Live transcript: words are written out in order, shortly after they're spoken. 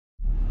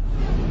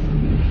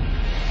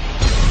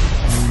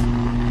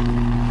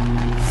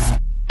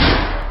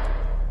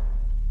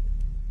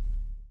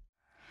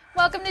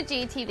Welcome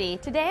to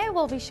GTV. Today I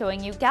will be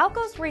showing you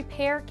Galco's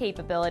repair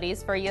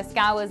capabilities for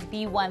Yaskawa's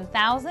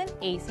V1000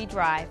 AC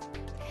drive.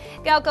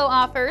 Galco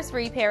offers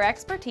repair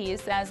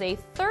expertise as a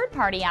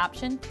third-party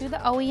option to the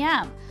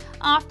OEM,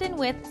 often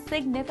with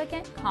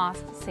significant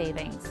cost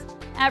savings.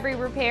 Every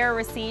repair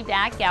received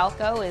at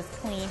Galco is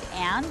cleaned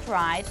and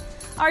dried.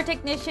 Our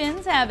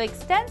technicians have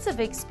extensive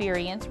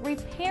experience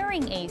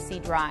repairing AC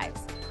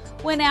drives.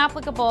 When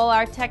applicable,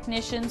 our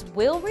technicians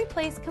will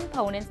replace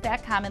components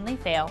that commonly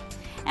fail.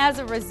 As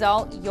a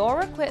result,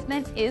 your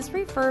equipment is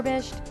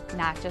refurbished,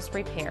 not just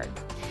repaired.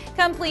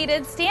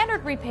 Completed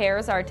standard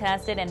repairs are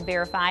tested and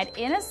verified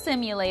in a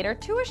simulator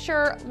to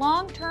assure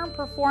long-term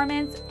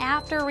performance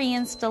after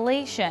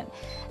reinstallation.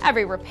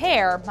 Every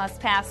repair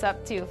must pass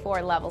up to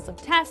 4 levels of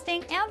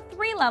testing and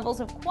 3 levels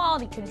of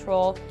quality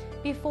control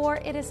before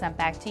it is sent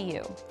back to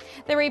you.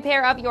 The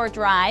repair of your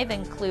drive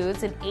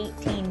includes an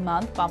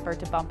 18-month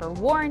bumper-to-bumper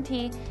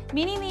warranty,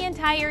 meaning the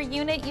entire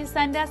unit you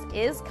send us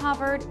is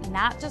covered,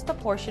 not just a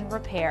portion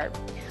repaired.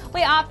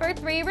 We offer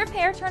 3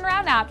 repair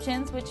turnaround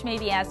options, which may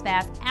be as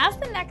fast as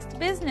the next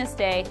business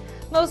day.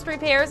 Most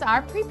repairs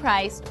are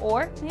pre-priced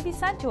or may be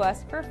sent to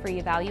us for a free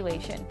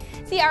evaluation.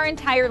 See our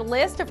entire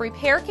list of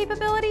repair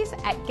capabilities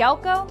at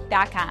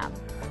galco.com.